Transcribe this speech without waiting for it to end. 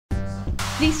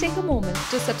Please take a moment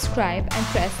to subscribe and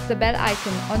press the bell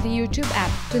icon on the YouTube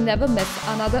app to never miss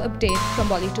another update from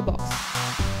Bolly to Box.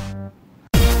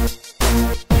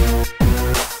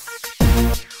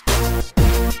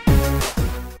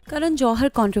 Karan Johar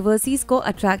controversies को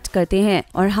attract करते हैं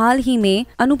और हाल ही में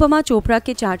अनुपमा चोपड़ा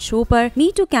के chat show पर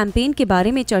मी to campaign के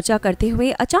बारे में चर्चा करते हुए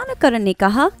अचानक करण ने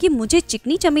कहा कि मुझे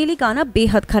चिकनी चमेली गाना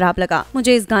बेहद खराब लगा।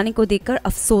 मुझे इस गाने को देखकर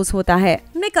अफसोस होता है।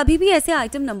 मैं कभी भी ऐसे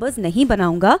आइटम नंबर्स नहीं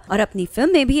बनाऊंगा और अपनी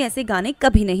फिल्म में भी ऐसे गाने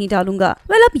कभी नहीं डालूंगा।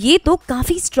 वेल, अब ये तो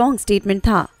काफी स्ट्रॉन्ग स्टेटमेंट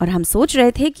था और हम सोच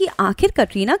रहे थे कि आखिर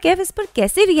कटरीना कैफ इस पर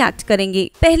कैसे रिएक्ट करेंगी।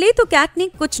 पहले तो कैट ने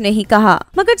कुछ नहीं कहा,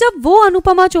 मगर जब वो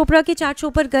अनुपमा चोपड़ा के चैट शो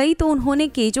पर गई तो उन्होंने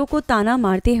केजो को ताना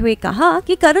मारते हुए कहा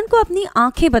कि करण को अपनी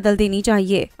आंखें बदल देनी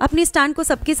चाहिए। अपने स्टैंड को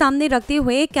सबके सामने रखते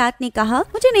हुए कैट ने कहा,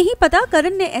 मुझे नहीं पता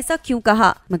करण ने ऐसा क्यों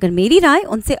कहा, मगर मेरी राय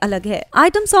उनसे अलग है।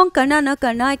 आइटम सॉन्ग करना न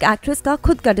करना एक एक्ट्रेस का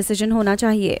खुद का डिसीजन होना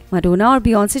चाहिए। मैडोना और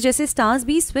बियोंसे जैसे स्टार्स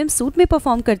भी स्विम सूट में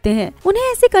परफॉर्म करते हैं, उन्हें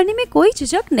ऐसे करने में कोई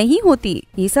झिझक नहीं होती।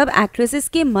 ये सब एक्ट्रेसेस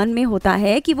के मन में होता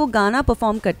है कि वो गाना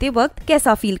परफॉर्म करते वक्त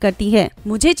कैसा फील करती है।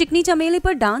 मुझे चिकनी चमेली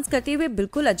पर डांस करते हुए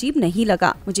बिल्कुल अजीब नहीं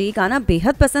लगा। मुझे ये गाना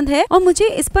बेहद पसंद है और मुझे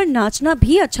इस पर नाचना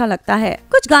भी अच्छा लगता है।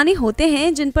 कुछ गाने होते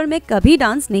हैं जिन पर मैं कभी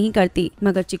डांस नहीं करती,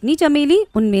 मगर चिकनी चमेली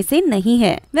उनमें से नहीं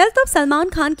है। वेल, तो सलमान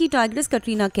खान की टाइग्रेस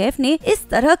कटरीना कैफ ने इस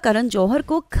तरह करण जौहर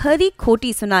को खरी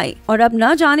खोटी सुनाई और अब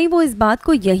न जाने वो इस बात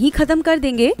को यही खत्म कर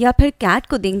देंगे या फिर कैट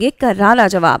को देंगे करारा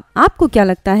जवाब। आपको क्या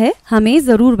लगता है, हमें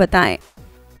जरूर बताएं।